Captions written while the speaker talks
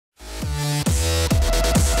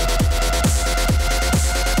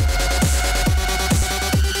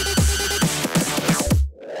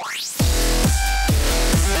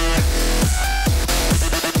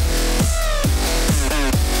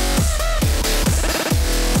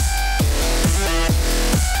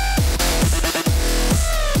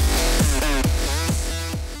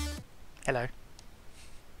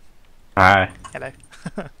Hi. Hello.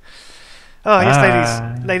 Oh yes,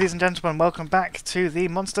 Hi. ladies and gentlemen, welcome back to the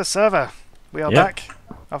Monster server. We are Yep. back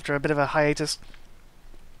after a bit of a hiatus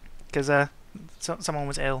because someone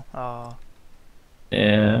was ill. Oh,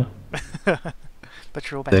 Yeah. but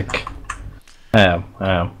you're all better now. Sick. I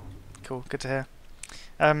am. Cool, good to hear.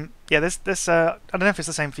 Yeah, this I don't know if it's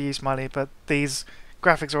the same for you, Smiley, but these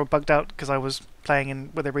graphics are all bugged out because I was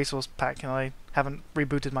playing with a resource pack and I haven't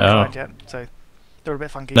rebooted my Oh. client yet, so they're a bit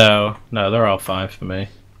funky. No, they're all fine for me.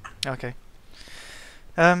 Okay.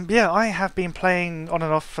 Yeah, I have been playing on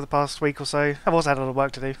and off for the past week or so. I've also had a lot of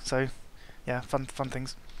work to do, so yeah, fun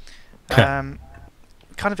things. Kind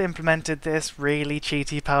of implemented this really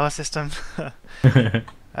cheaty power system.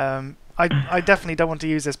 I definitely don't want to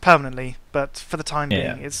use this permanently, but for the time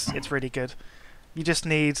Yeah. being, it's really good. You just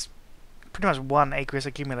need pretty much one aqueous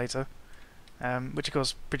accumulator, which of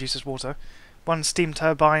course produces water, one steam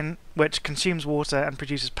turbine which consumes water and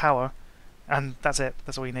produces power, and that's it.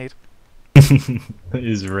 That's all you need. It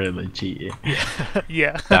is really cheaty.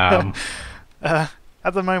 Yeah. Damn.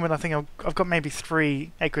 At the moment, I think I've got maybe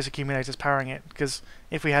 3 aqueous accumulators powering it, because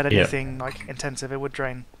if we had Yep. anything like intensive, it would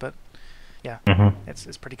drain. But yeah,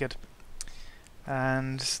 it's pretty good.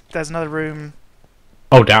 And there's another room.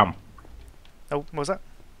 Oh, damn. Oh, what was that?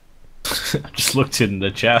 I just looked in the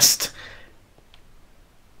chest.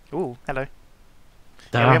 Ooh, hello.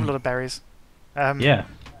 Damn. Yeah, we have a lot of berries. Yeah.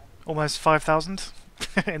 Almost 5,000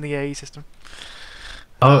 in the AE system.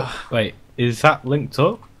 Oh, wait. Is that linked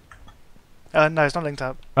up? No, it's not linked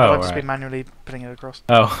up. Oh, I've just right. been manually putting it across.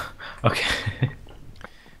 Oh, okay.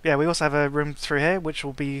 Yeah, we also have a room through here, which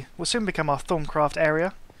will soon become our Thorncraft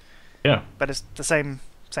area. Yeah. But it's the same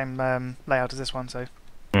layout as this one, so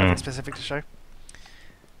nothing specific to show.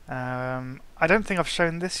 I don't think I've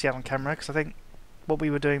shown this yet on camera because I think what we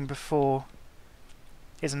were doing before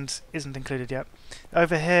isn't included yet.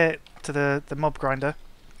 Over here to the mob grinder,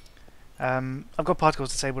 I've got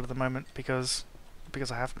particles disabled at the moment because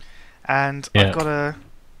I have, and Yeah. I've got a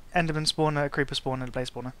Enderman spawner, a creeper spawner, and a blaze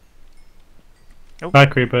spawner. Oh, Hi,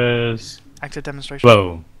 creepers. active demonstration.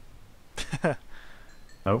 Whoa.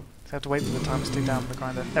 Oh. So I have to wait for the timer to tick down the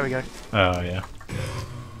grinder. There we go. Oh, yeah.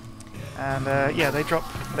 And yeah, they drop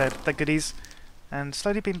their goodies, and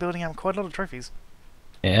slowly been building out quite a lot of trophies.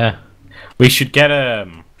 Yeah. We should get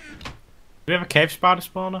Do we have a cave spider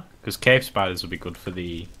spawner? Because cave spiders would be good for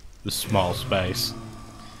the small space.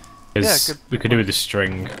 Yeah, Because we could do with a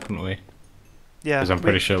string, couldn't we? Yeah, Because I'm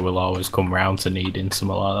pretty sure we'll always come round to needing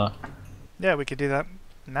something like that. yeah, we could do that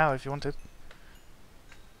now if you wanted.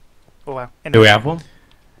 Oh wow. Do we have one?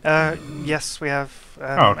 Yes, we have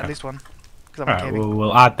Oh, okay. at least one. Because I'm Alright, caving.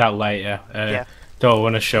 we'll add that later. Yeah. Don't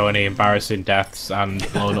want to show any embarrassing deaths and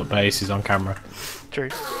blown up bases on camera. True.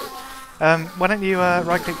 Why don't you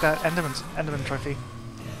right-click that Enderman trophy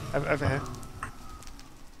over here?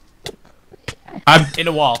 I'm in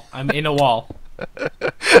a wall.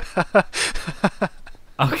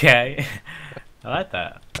 Okay. I like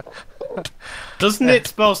that. Doesn't it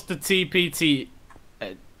supposed to TPT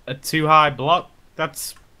a too high block?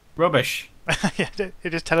 That's rubbish. Yeah, it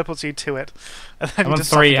just teleports you to it. And then I'm you on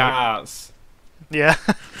just 3 suffocate. hearts. Yeah.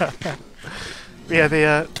 Yeah,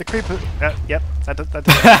 the creeper. Yep, that did it.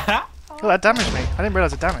 Oh, that damaged me. I didn't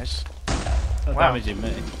realise it damaged. That's Wow. damaging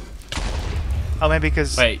me. Oh, maybe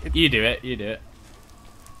because. Wait, you do it.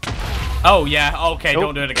 Oh yeah, okay, Oh.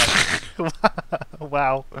 don't do it again.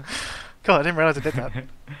 Wow. God, I didn't realise it did that.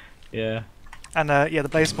 Yeah. And yeah, the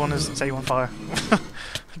blaze spawners set you on fire.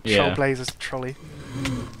 Yeah. Troll blazers, trolley.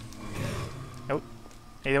 Oh,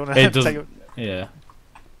 you don't want It to does. take your. Yeah.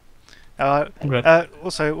 Uh, Okay.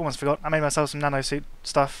 Also, almost forgot. I made myself some nanosuit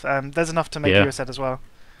stuff. There's enough to make Yeah. you a set as well.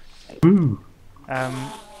 Ooh.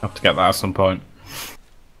 Um, Have to get that at some point.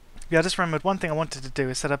 yeah, I just remembered one thing I wanted to do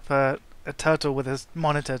is set up a turtle with a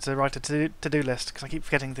monitor to write a to-do list because I keep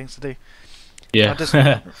forgetting things to do. Yeah. I just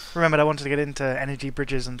remembered I wanted to get into energy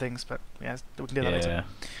bridges and things, but yeah, we can do that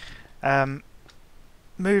later.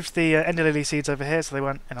 Moved the ender lily seeds over here so they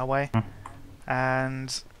weren't in our way,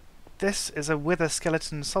 and this is a wither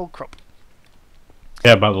skeleton soul crop.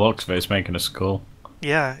 Yeah, by the looks of it, it's making a skull.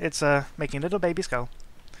 Yeah, it's making a little baby skull.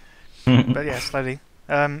 But yeah, slowly.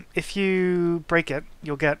 If you break it,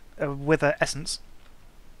 you'll get a wither essence,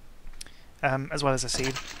 as well as a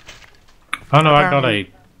seed. Oh no, I got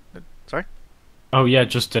Apparently- a. Sorry? Oh yeah,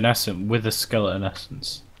 just an essence with a skeleton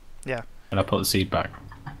essence. Yeah. And I put the seed back.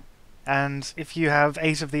 And if you have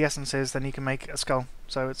 8 of the essences, then you can make a skull.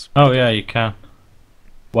 So it's. Oh yeah, you can.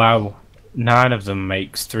 Wow, 9 of them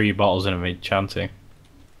makes 3 bottles in a enchanting.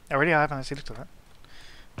 Oh really? I haven't actually looked at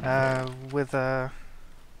that. With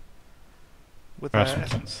That's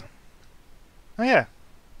essence. Oh yeah.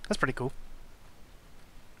 That's pretty cool.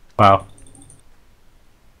 Wow.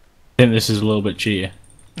 I think this is a little bit cheaty.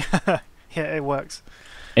 Yeah, it works.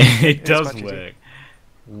 It does work.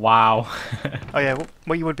 Wow. Oh yeah,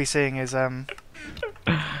 what you would be seeing is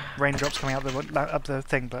raindrops coming up the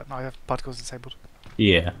thing, but I have particles disabled.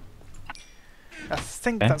 Yeah. I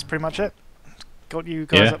think that's pretty much it. Got you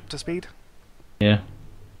guys up to speed? Yeah.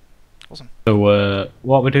 Awesome. So,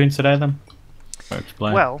 what we're doing today then?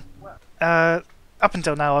 Explain. Well, up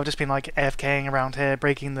until now I've just been like AFKing around here,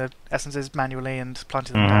 breaking the essences manually and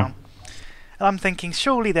planting them down. And I'm thinking,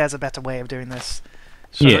 surely there's a better way of doing this.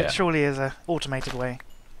 Surely there's an automated way.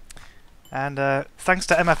 And thanks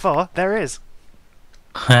to MFR, there is.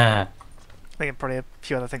 I think probably a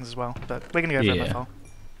few other things as well, but we're going to go for MFR.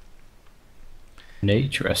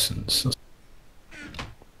 Nature essence.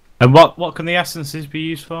 And what can the essences be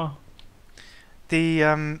used for? The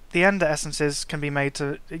ender essences can be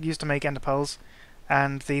used to make ender pearls,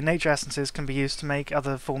 and the nature essences can be used to make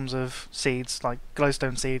other forms of seeds, like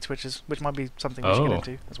glowstone seeds, which might be something we should get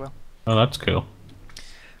into as well. Oh, that's cool.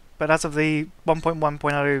 But as of the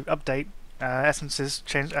 1.1.0 update, essences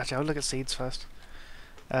changed. Actually, I'll look at seeds first.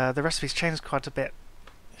 The recipes changed quite a bit.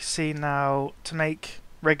 You see now, to make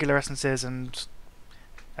regular essences and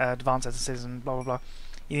advanced essences and blah blah blah,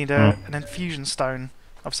 you need an infusion stone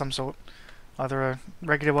of some sort. Either a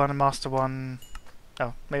regular one, a master one.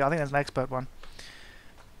 Oh, maybe I think there's an expert one.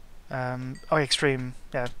 Oh, extreme.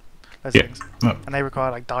 Yeah, those things. And they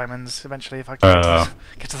require like diamonds eventually. If I can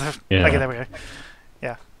get to the. Okay, there we go.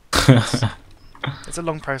 Yeah. It's a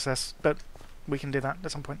long process, but we can do that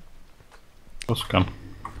at some point. What's gone?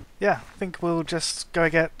 Yeah, I think we'll just go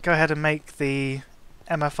ahead and make the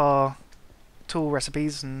MFR tool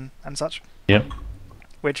recipes and such. Yep.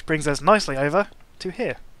 Which brings us nicely over to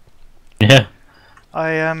here. Yeah. We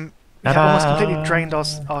have almost completely drained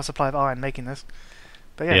our supply of iron making this.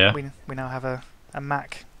 But yeah, we now have a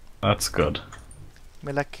MAC. That's good.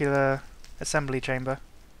 Molecular assembly chamber.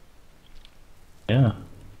 Yeah.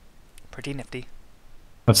 Pretty nifty.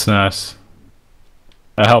 That's nice.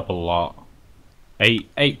 That'll help a lot.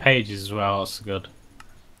 8 pages as well, that's good.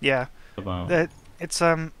 Yeah.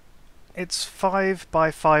 It's 5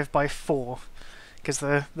 by 5 by 4. Because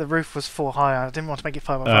the roof was 4 high, I didn't want to make it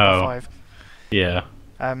 5 by 5 by 5. Yeah.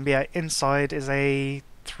 Yeah, inside is a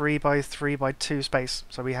 3 by 3 by 2 space.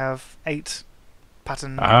 So we have 8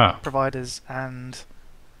 pattern providers and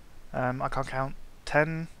I can't count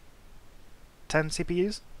 10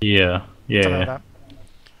 CPUs. Yeah. Something like that.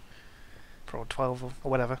 Or 12 or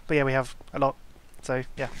whatever. But yeah, we have a lot. So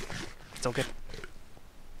yeah, it's all good.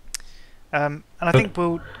 And I think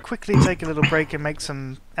we'll quickly take a little break and make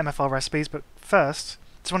some MFR recipes, but first,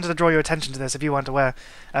 just wanted to draw your attention to this if you weren't aware.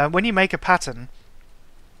 When you make a pattern,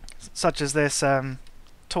 such as this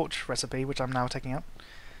torch recipe, which I'm now taking up,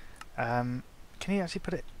 can you actually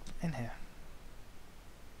put it in here?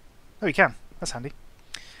 Oh, you can. That's handy.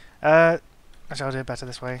 Actually, I'll do it better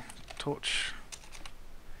this way. Torch.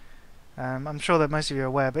 I'm sure that most of you are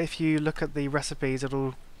aware, but if you look at the recipes,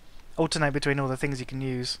 it'll alternate between all the things you can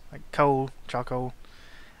use, like coal, charcoal,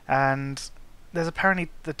 and there's apparently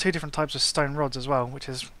the 2 different types of stone rods as well,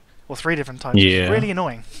 or 3 different types, which is really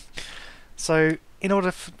annoying. So, in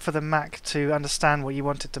order for the Mac to understand what you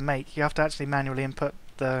want it to make, you have to actually manually input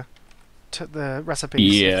the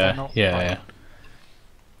recipes. Yeah,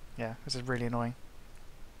 this is really annoying.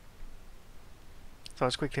 So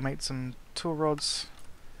let's quickly make some tool rods,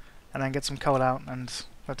 and then get some coal out, and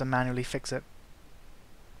have to manually fix it.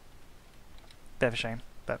 Bit of a shame,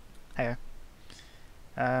 but hey.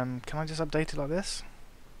 Can I just update it like this?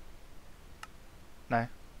 No.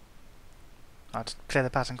 I'll just clear the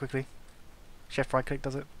pattern quickly. Shift right click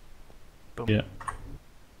does it. Boom. Yeah.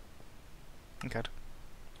 Okay.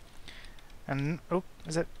 And oh,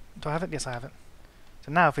 is it? Do I have it? Yes, I have it.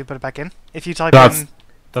 So now if we put it back in, if you type in...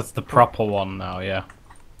 That's the proper one now, yeah.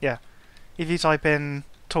 Yeah. If you type in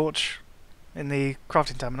torch in the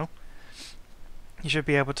crafting terminal, you should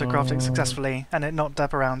be able to craft it successfully and it not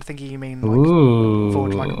dap around thinking you mean like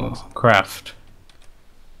forge microblocks. Craft.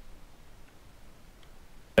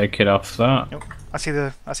 Take it off that. Yep. I see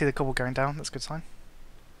the cobble going down, that's a good sign.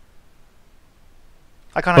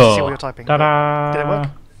 I can't actually see what you're typing. Ta-da! Did it work?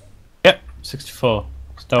 Yep, 64.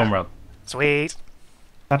 Stone rod. Sweet.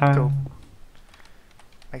 Ta-da! Cool.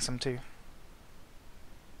 Make some too.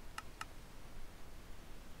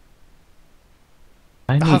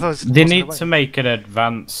 They need to make an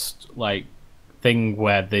advanced thing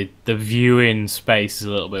where the viewing space is a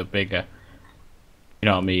little bit bigger. You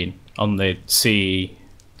know what I mean? On the C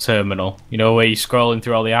terminal. You know where you're scrolling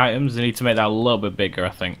through all the items? They need to make that a little bit bigger, I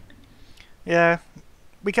think. Yeah.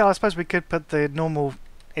 I suppose we could put the normal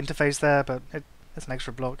interface there, but it's an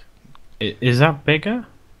extra block. Is that bigger?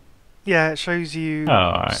 Yeah, it shows you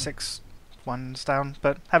right. 6 ones down,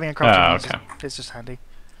 but having a crafting okay. is just handy.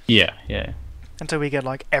 Yeah, yeah. Until we get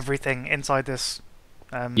like everything inside this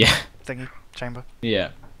thingy chamber.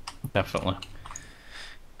 Yeah, definitely.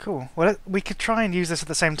 Cool. Well, we could try and use this at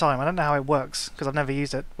the same time. I don't know how it works because I've never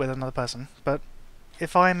used it with another person. But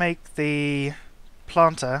if I make the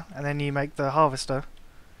planter and then you make the harvester,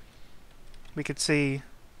 we could see.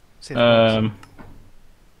 See. That's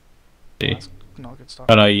not a good start.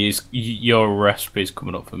 Oh no, your recipe's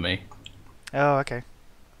coming up for me. Oh, okay.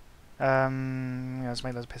 Yeah, let's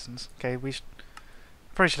make those pistons. Okay,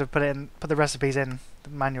 probably should have put the recipes in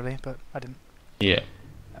manually, but I didn't. Yeah.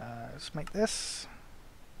 Let's make this.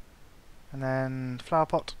 And then flower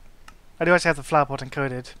pot. I do actually have the flower pot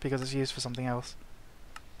encoded because it's used for something else.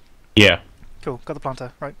 Yeah. Cool, got the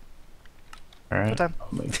planter, right. Alright. Put down.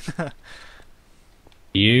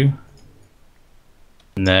 You.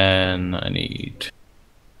 And then I need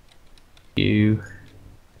you.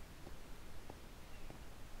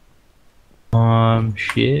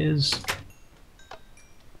 Shears.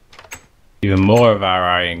 Even more of our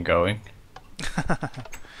iron going.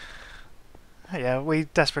 Yeah, we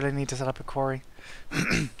desperately need to set up a quarry.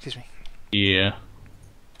 Excuse me. Yeah.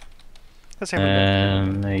 Let's have a look.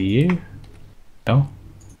 And you. Oh.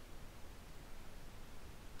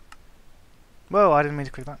 Whoa, I didn't mean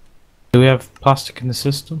to click that. Do we have plastic in the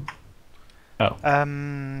system? Oh.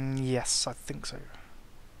 Yes, I think so.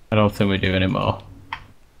 I don't think we do anymore.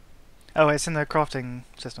 Oh, it's in the crafting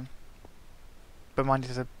system. But mine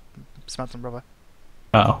needs to smelt some rubber.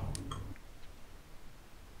 Oh.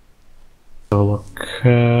 So look,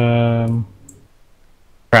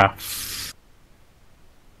 craft.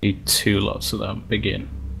 Need 2 lots of them. Begin.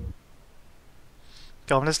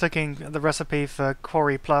 God, I'm just looking at the recipe for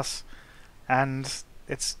Quarry Plus, and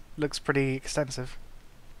it looks pretty extensive.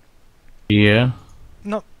 Yeah.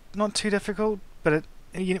 Not too difficult, but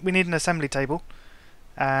we need an assembly table,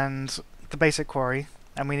 and the basic quarry,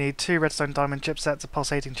 and we need 2 redstone diamond chipsets, a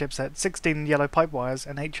pulsating chipset, 16 yellow pipe wires,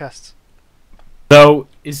 and 8 chests. So,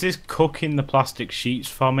 is this cooking the plastic sheets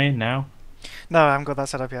for me now? No, I haven't got that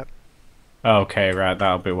set up yet. Okay, right,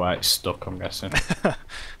 that'll be why it's stuck, I'm guessing. I'm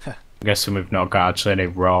guessing we've not got actually any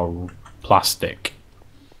raw plastic.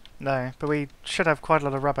 No, but we should have quite a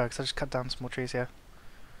lot of rubber, because I just cut down some more trees here.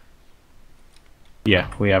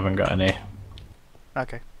 Yeah, we haven't got any.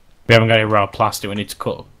 Okay. We haven't got any raw plastic, we need to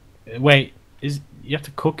cook. Wait, you have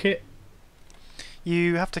to cook it?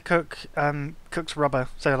 You have to cook cooked rubber,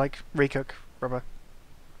 so like recook rubber.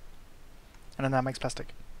 And then that makes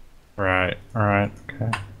plastic. Right,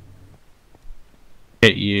 okay.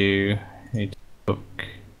 Get you need to cook.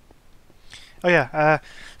 Oh yeah,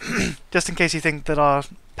 just in case you think that our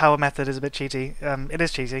power method is a bit cheaty, it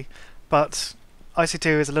is cheaty, but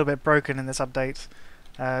IC2 is a little bit broken in this update.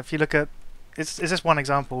 If you look at, it's just one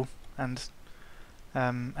example and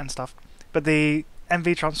stuff, but the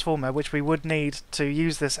MV transformer, which we would need to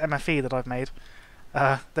use this MFE that I've made,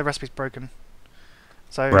 the recipe's broken.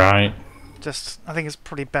 So right. I think it's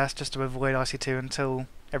probably best just to avoid IC2 until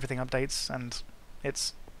everything updates and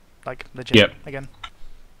it's like legit again.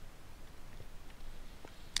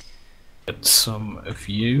 Get some of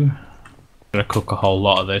you. I'm gonna cook a whole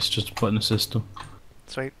lot of this just to put in the system.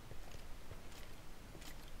 Sweet.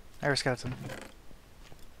 Aeroskeleton.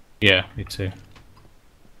 Yeah, me too.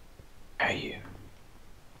 Are you?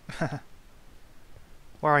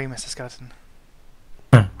 Where are you, Mr. Skeleton?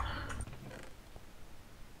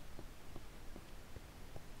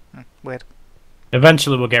 Weird.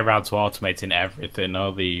 Eventually we'll get around to automating everything,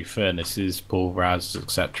 all the furnaces, pulverizers,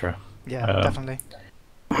 etc. Yeah, definitely.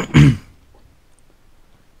 That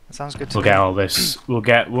sounds good to me. We'll get all this.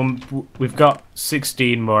 We've got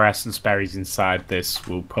 16 more essence berries inside this.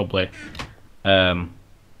 We'll probably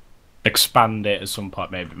expand it at some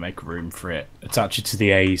point, maybe make room for it. Attach it to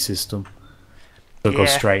the AE system. It'll go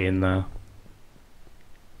straight in there.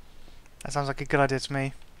 That sounds like a good idea to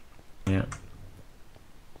me. Yeah.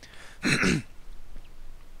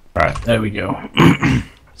 Right, there we go.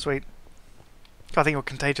 Sweet. I think you're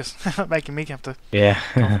contagious, making me have to. Yeah.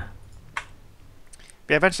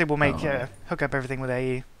 But eventually we'll make hook up everything with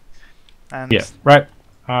AE. And yeah. Right.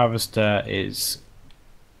 Harvester is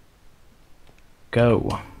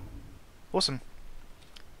go. Awesome.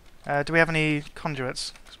 Do we have any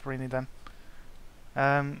conduits? Because we probably need them.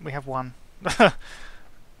 We have one. Have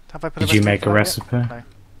I put Did you make a recipe? No.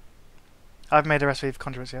 I've made a recipe for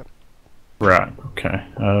conduits yet. Right. Okay.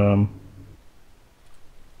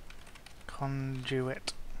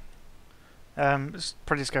 Conduit. Let's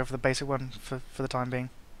probably just go for the basic one for the time being.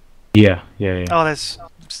 Yeah, yeah, yeah. Oh, there's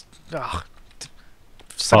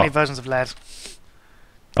so many versions of lead.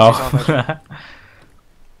 Oh. And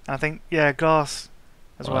I think, yeah, glass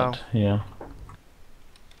as well. Yeah.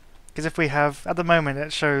 Because if we have, at the moment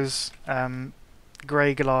it shows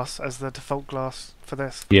grey glass as the default glass for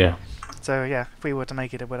this. Yeah. So yeah, if we were to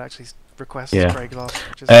make it, it would actually request grey glass.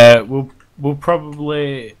 Which is we'll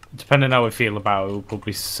probably, depending on how we feel about it, we'll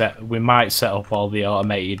probably we might set up all the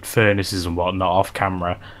automated furnaces and whatnot off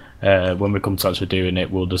camera. When we come to actually doing it,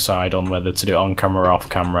 we'll decide on whether to do it on camera or off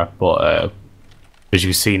camera. But as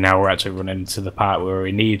you see now, we're actually running into the part where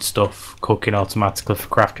we need stuff cooking automatically for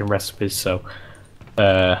crafting recipes. So,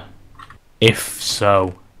 if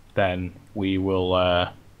so, then we will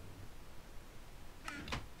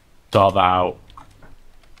sort that out.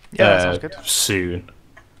 Yeah, that sounds good. Soon.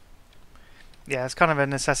 Yeah, it's kind of a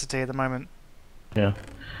necessity at the moment. Yeah.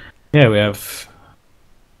 Yeah, we have.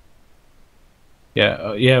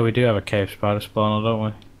 Yeah, we do have a cave spider spawner, don't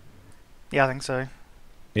we? Yeah, I think so.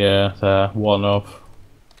 Yeah, there. One of.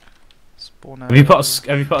 Spawner. Did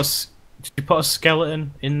you put a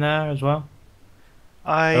skeleton in there as well?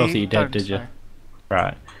 I don't think you did, did you?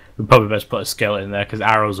 Right. We probably best put a skeleton in there because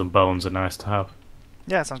arrows and bones are nice to have.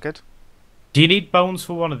 Yeah, sounds good. Do you need bones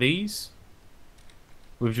for one of these?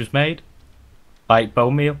 We've just made, like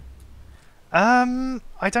bone meal. I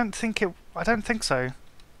don't think so.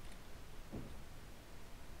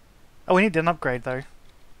 Oh, we need an upgrade though.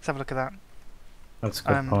 Let's have a look at that. That's a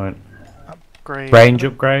good point. Upgrade. Range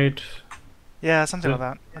upgrade. Yeah, something like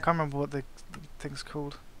that. I can't remember what the thing's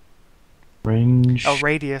called. Range. Oh,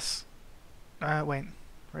 radius. Wait.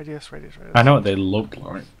 Radius. I know what they look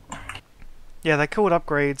like. Yeah, they're called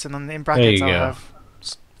upgrades, and then in brackets I'll have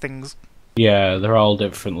things. Yeah, they're all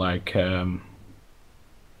different, like,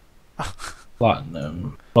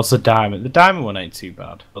 platinum. What's the diamond? The diamond one ain't too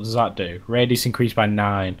bad. What does that do? Radius increased by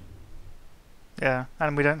 9. Yeah,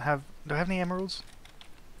 and we don't have... Do we have any emeralds?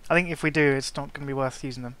 I think if we do, it's not going to be worth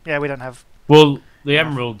using them. Yeah, we don't have... Well, the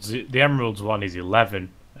emeralds one is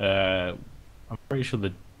 11. I'm pretty sure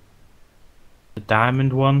the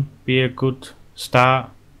diamond one be a good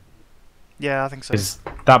start. Yeah, I think so.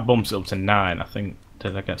 That bumps it up to 9. I think.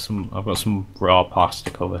 Did I get some? I've got some raw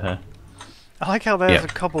plastic over here. I like how there's a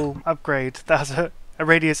cobble upgrade that has a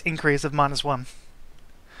radius increase of -1.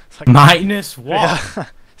 Like, -1? Yeah.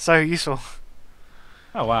 So useful.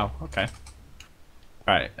 Oh wow. Okay.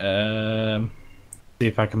 Right. See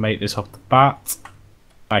if I can make this off the bat.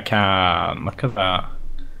 I can. Look at that.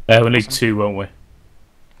 We need 2, won't we?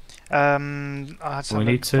 We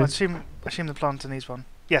need 2. I assume the planter needs 1.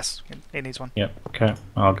 Yes, it needs 1. Yep. Okay.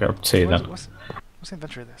 I'll go up 2 then. What's the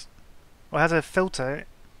inventory of this? Well, it has a filter.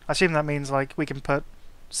 I assume that means like we can put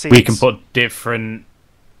seeds. We can put different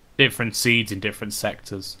seeds in different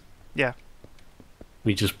sectors. Yeah.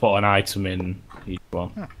 We just put an item in each one.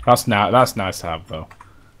 Hmm. That's nice to have though.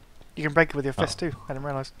 You can break it with your fist too. I didn't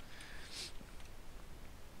realise.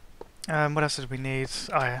 What else did we need?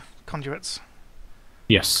 Oh yeah, conduits.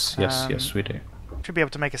 Yes, we do. Should be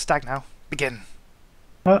able to make a stack now. Begin.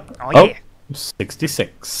 Oh yeah.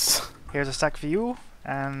 66. Here's a stack for you,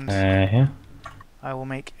 and I will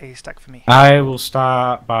make a stack for me. I will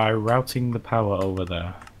start by routing the power over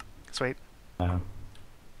there. Sweet. Well,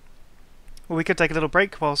 we could take a little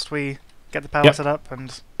break whilst we get the power set up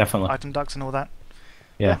and item ducts and all that.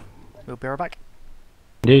 Yeah. We'll be right back.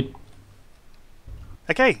 Indeed.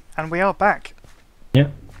 Okay, and we are back. Yeah.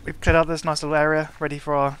 We've cleared out this nice little area, ready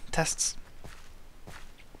for our tests.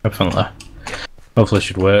 Definitely. Hopefully it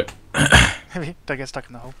should work. Don't get stuck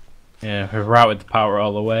in the hole. Yeah, we've routed the power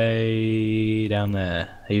all the way down there.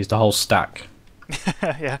 I used the whole stack.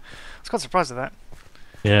 Yeah, I was quite surprised at that.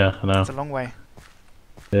 Yeah, I know. It's a long way.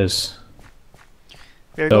 It is.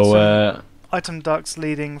 We've got some item ducts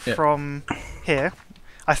leading from here.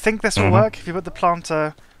 I think this will work if you put the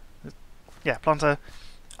planter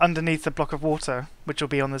underneath the block of water, which will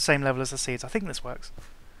be on the same level as the seeds. I think this works.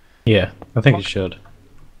 Yeah, I think it should.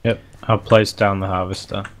 Yep, I'll place down the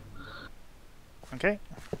harvester. Okay.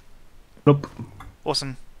 Nope.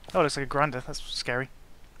 Awesome. Oh, it looks like a grinder. That's scary.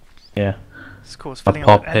 Yeah. It's cool. It's I'll filling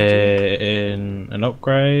pop up energy. in an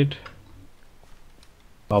upgrade.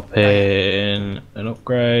 Pop in an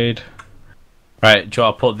upgrade. Right, do you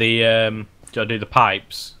want to put the do I do the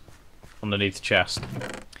pipes underneath the chest?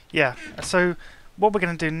 Yeah. So what we're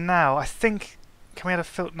going to do now, I think, can we add a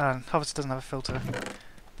filter? No, harvester doesn't have a filter.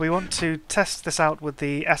 We want to test this out with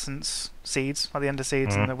the essence seeds, like the ender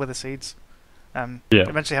seeds and the wither seeds.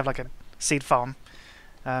 Eventually have like a seed farm.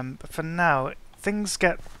 But for now, if things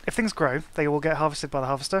grow, they will get harvested by the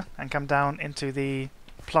harvester and come down into the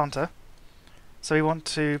planter. So we want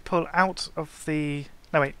to pull out of the...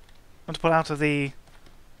 No, wait. want to pull out of the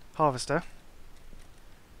harvester,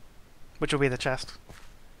 which will be the chest.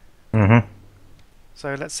 Mm-hmm.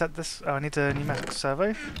 So let's set this. Oh, I need a pneumatic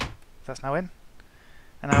servo. That's now in.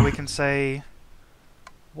 And now we can say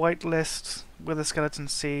whitelist wither skeleton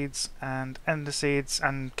seeds and ender seeds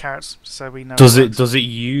and carrots, so we know. Does it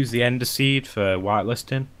use the ender seed for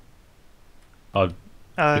whitelisting? Or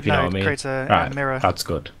if you know what I mean. Create a Right, mirror. that's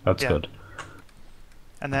good. That's good.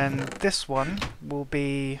 And then this one will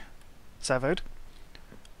be servoed,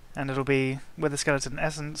 and it'll be wither skeleton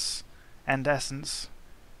essence, end essence.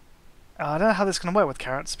 I don't know how this is going to work with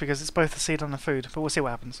carrots because it's both a seed and a food, but we'll see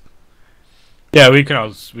what happens. Yeah, we can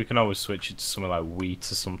always switch it to something like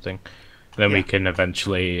wheat or something. Then we can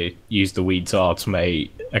eventually use the wheat to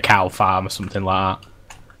automate a cow farm or something like that.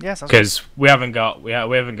 Yeah, sounds because we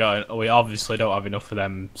obviously don't have enough of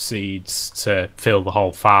them seeds to fill the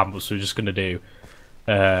whole farm, so we're just gonna do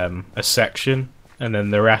a section, and then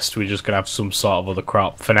the rest we're just gonna have some sort of other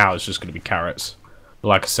crop. For now, it's just gonna be carrots. But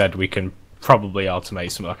like I said, we can probably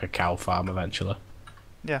automate something like a cow farm eventually.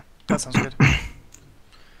 Yeah, that sounds good.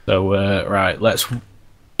 So right,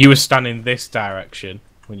 you were standing this direction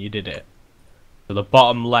when you did it. So the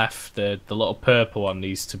bottom left, the little purple one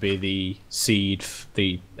needs to be the seed,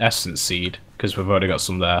 the essence seed, because we've already got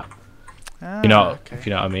some there. Ah, okay. If you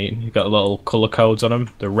know what I mean. You've got little colour codes on them.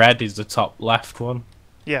 The red is the top left one.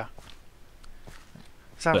 Yeah.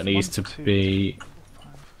 So it needs to be 4,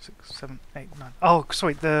 5, 6, 7, 8, 9. Oh,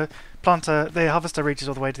 sweet. The harvester reaches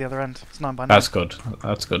all the way to the other end. It's 9 by 9. That's good.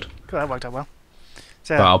 That's good. Cool, that worked out well.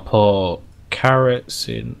 So, but I'll put carrots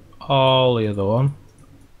in all the other one.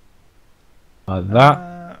 Like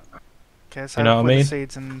that. Okay, so you know what I mean? The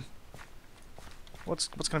seeds and what's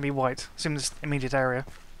going to be white? Assume this immediate area.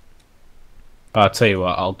 I'll tell you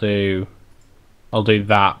what. I'll do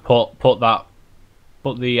that.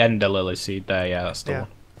 Put the ender lily seed there. Yeah, that's the one.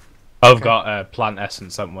 Oh, we've got plant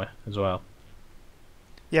essence, haven't we, as well?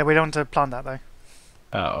 Yeah, we don't want to plant that though.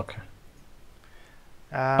 Oh, okay.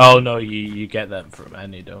 Oh no, you get them from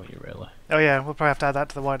any, don't you? Really? Oh yeah, we'll probably have to add that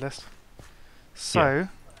to the whitelist. So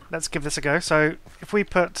let's give this a go. So if we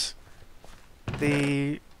put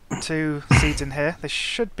the 2 seeds in here, they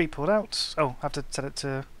should be pulled out. Oh, I have to set it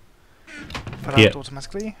to put out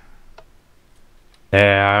automatically.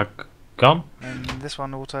 They're gone. And this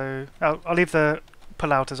one auto. Oh, I'll leave the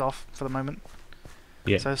pull out as off for the moment.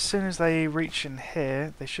 Yeah. So as soon as they reach in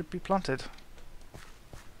here, they should be planted.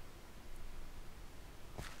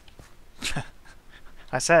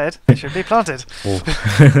 I said they should be planted.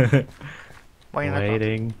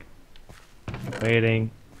 Waiting. Okay,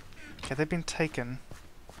 they've been taken.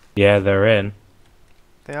 Yeah, they're in.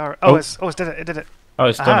 They are. Oh, it's did it. It did it. Oh,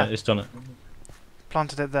 it's done it. It's done it.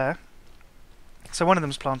 Planted it there. So one of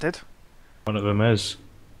them's planted. One of them is.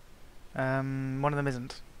 One of them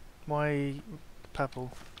isn't. Why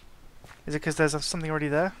purple? Is it because there's something already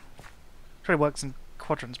there? It probably works in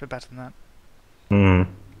quadrants a bit better than that. Hmm.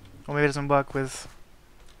 Or maybe it doesn't work with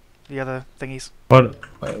the other thingies.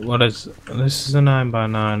 What is this? Is a 9 by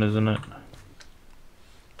 9, isn't it?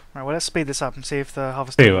 Right, well let's speed this up and see if the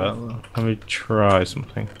harvester. See what? Let me try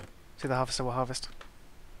something. See if the harvester will harvest.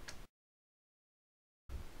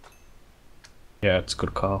 Yeah, it's a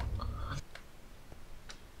good call.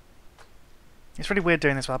 It's really weird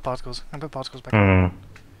doing this without particles. I'll put particles back.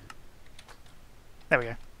 There we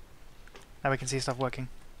go. Now we can see stuff working.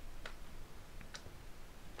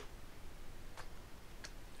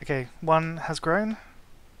 Okay, one has grown.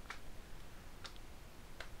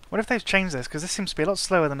 What if they've changed this? Because this seems to be a lot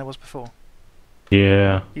slower than it was before.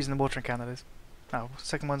 Yeah. Using the watering can, that is. Oh,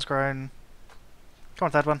 second one's grown. Come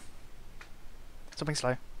on, third one. Something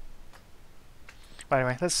slow. But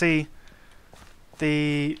anyway, let's see.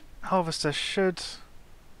 The harvester should.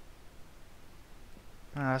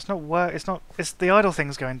 It's not work. It's the idle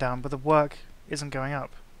thing's going down, but the work isn't going up.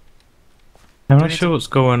 I'm not sure what's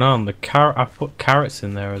going on. I put carrots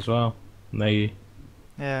in there as well. And they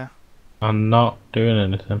are not doing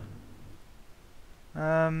anything.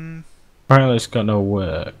 Apparently it's got no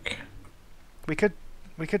work. We could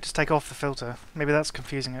just take off the filter. Maybe that's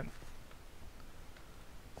confusing it.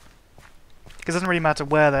 Because it doesn't really matter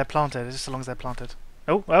where they're planted, it's just as long as they're planted.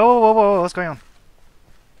 Oh, whoa, what's going on?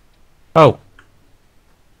 Oh.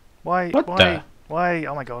 Why?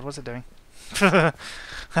 Oh my god, what's it doing?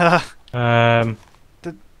 Wait,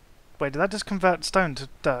 did that just convert stone to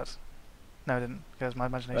dirt? No, it didn't. It was my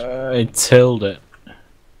imagination. It tilled it.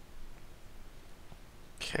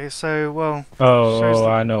 Okay, so, well... Oh,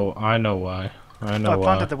 I know why. I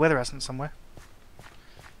planted the wither essence somewhere.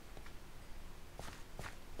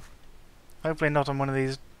 Hopefully not on one of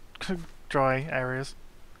these dry areas.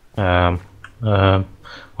 One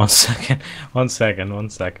second, one second, one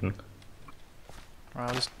second. Right,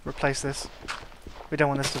 I'll just replace this. We don't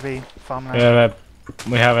want this to be farmland.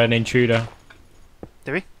 We have an intruder.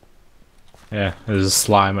 Do we? Yeah, there's a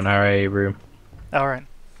slime in our A room. Oh, right.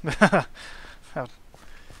 Oh.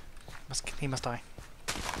 He must die.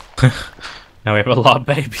 Now we have a lot of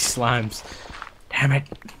baby slimes. Damn it.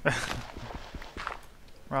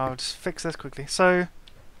 Right, I'll just fix this quickly. So,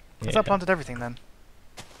 has that planted everything then?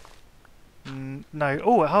 No.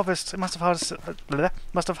 Oh, it must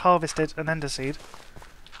have harvested an ender seed.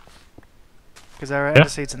 Because there are ender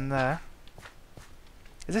seeds in there.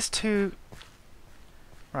 Is this too...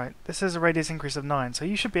 Right, this is a radius increase of 9, so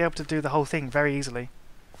you should be able to do the whole thing very easily.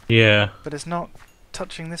 Yeah. But it's not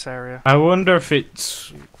touching this area. I wonder if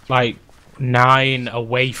it's like 9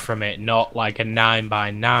 away from it, not like a 9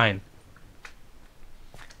 by 9.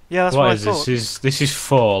 Yeah, that's what I thought. This is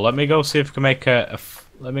 4. Let me go see if we can make a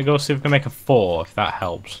 4, if that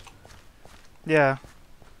helps. Yeah.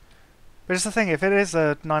 But it's the thing, if it is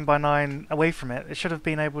a 9 by 9 away from it, it should have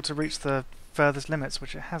been able to reach the furthest limits,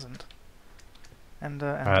 which it hasn't. And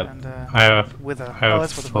wither.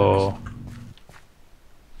 That's what the 4.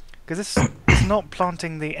 Because this is not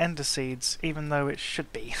planting the ender seeds, even though it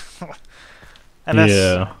should be.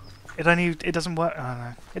 Unless it doesn't work. I don't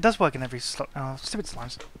know. It does work in every slot. Oh, stupid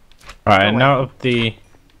slimes. Right, now of the.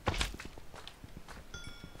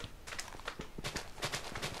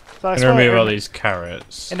 So I'm gonna remove all these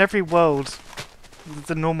carrots. In every world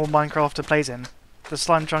the normal Minecrafter plays in, the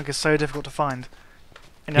slime chunk is so difficult to find.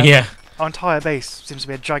 Yeah. Our entire base seems to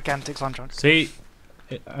be a gigantic slime chunk. See,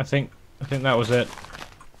 I think that was it.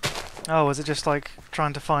 Oh, was it just like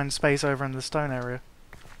trying to find space over in the stone area?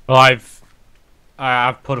 Well,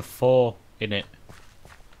 I've put a 4 in it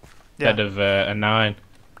instead of a 9.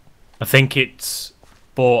 I think it's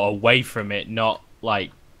 4 away from it, not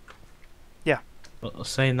like. Yeah. Well,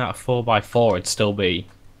 saying that a 4 by 4, it'd still be.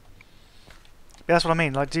 Yeah, that's what I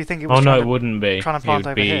mean. Like, do you think it was? Oh no, it wouldn't be. Trying to plant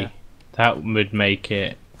over here. That would make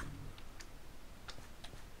it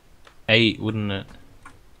 8, wouldn't it?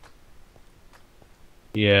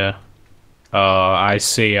 Yeah. Oh, I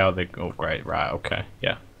see how they. Oh, great. Right. Okay.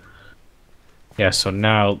 Yeah. Yeah. So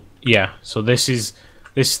now, So this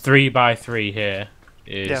 3 by 3 here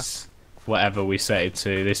is whatever we set it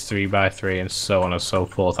to. This 3 by 3 and so on and so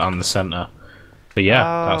forth, and the center. But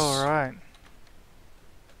yeah, that's right.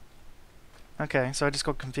 Okay, so I just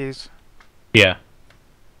got confused. Yeah.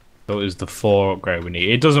 So it was the 4 upgrade we need.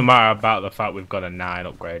 It doesn't matter about the fact we've got a 9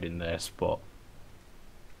 upgrade in this, but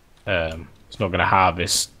it's not gonna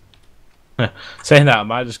harvest. Saying that, I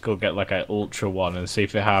might just go get like an ultra one and see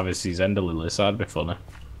if it harvests these ender lilies. That'd be funny.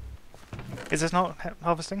 Is this not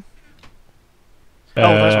harvesting?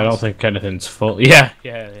 I don't think anything's full. Yeah.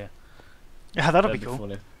 Yeah, that'd be cool.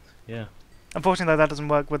 Funny. Yeah. Unfortunately, though, that doesn't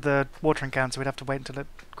work with the watering can, so we'd have to wait until it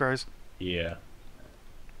grows. Yeah.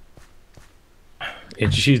 Yeah,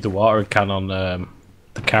 just use the watering can on the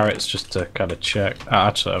carrots just to kind of check.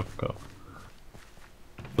 Actually, I've got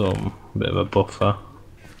some bit of a buffer.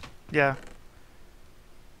 Yeah.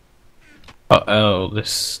 Oh,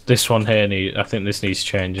 this one here I think this needs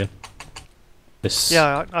changing. This.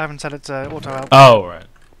 Yeah, I haven't set it to auto output. Oh right.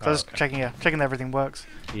 So I was checking that everything works.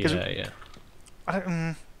 Yeah. I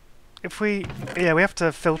don't. We have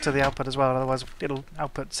to filter the output as well, otherwise it'll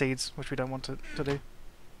output seeds, which we don't want it to do.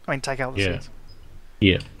 I mean, take out the seeds.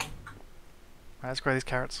 Yeah. Right, let's grow these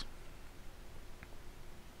carrots.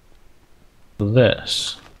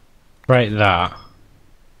 This, right?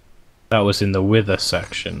 That was in the wither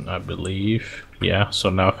section, I believe. Yeah. So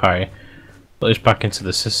now if I put this back into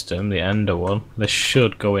the system, the ender one, this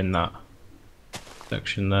should go in that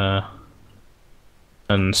section there,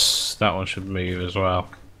 and that one should move as well.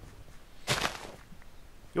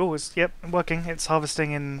 Oh, yep, working. It's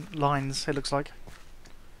harvesting in lines, it looks like.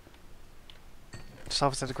 Just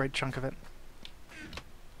harvested a great chunk of it.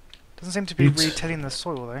 Doesn't seem to be retilling the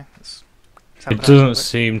soil, though. It doesn't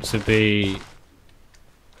seem to be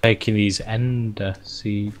taking these ender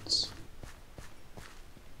seeds.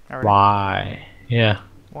 Oh, really? Why? Yeah.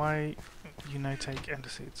 Why take ender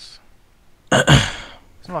seeds?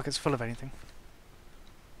 It's not like it's full of anything.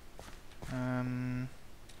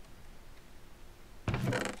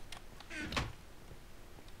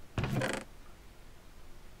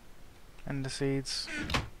 Ender seeds.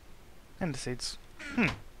 Ender seeds.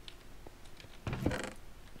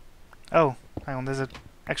 Oh, hang on, there's an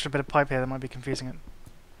extra bit of pipe here that might be confusing it.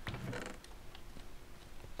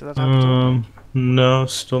 Did that happen? No,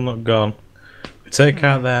 still not gone. We take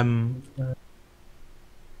out them.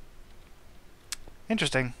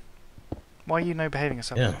 Interesting. Why are you behaving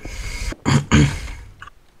yourself? Yeah.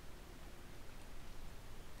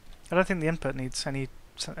 I don't think the input needs any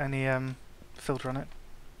filter on it.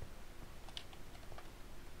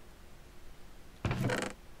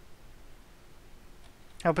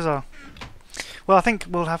 How bizarre. Well, I think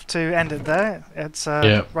we'll have to end it there. It's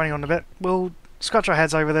running on a bit. We'll scratch our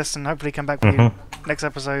heads over this and hopefully come back with you next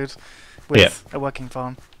episode with a working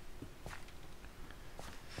farm.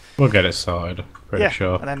 We'll get it sorted, pretty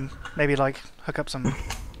sure. And then maybe like hook up some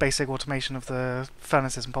basic automation of the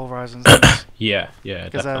furnaces and pulverizers. And yeah,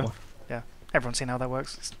 definitely. Yeah, everyone's seen how that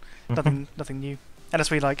works. It's nothing new.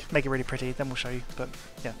 Unless we like make it really pretty, then we'll show you. But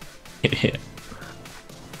yeah. Yeah.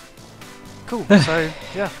 Cool. So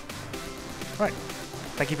yeah. Right.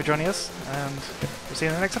 Thank you for joining us, and we'll see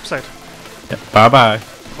you in the next episode. Yeah. Bye bye.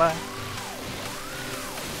 Bye.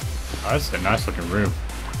 Oh, that's a nice looking room.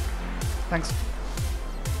 Thanks.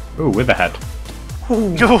 Ooh, with a head.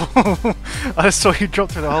 I saw you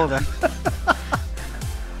drop through the hole then.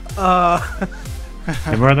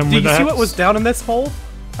 Did you see what was down in this hole?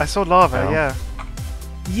 I saw lava, yeah.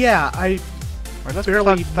 Yeah, I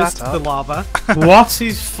barely missed the lava. What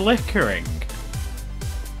is flickering?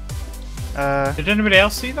 Did anybody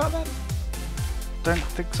else see that then? Don't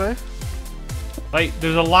think so. Like, there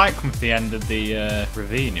was a light coming from the end of the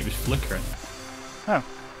ravine, it was flickering. Oh.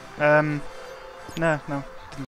 No.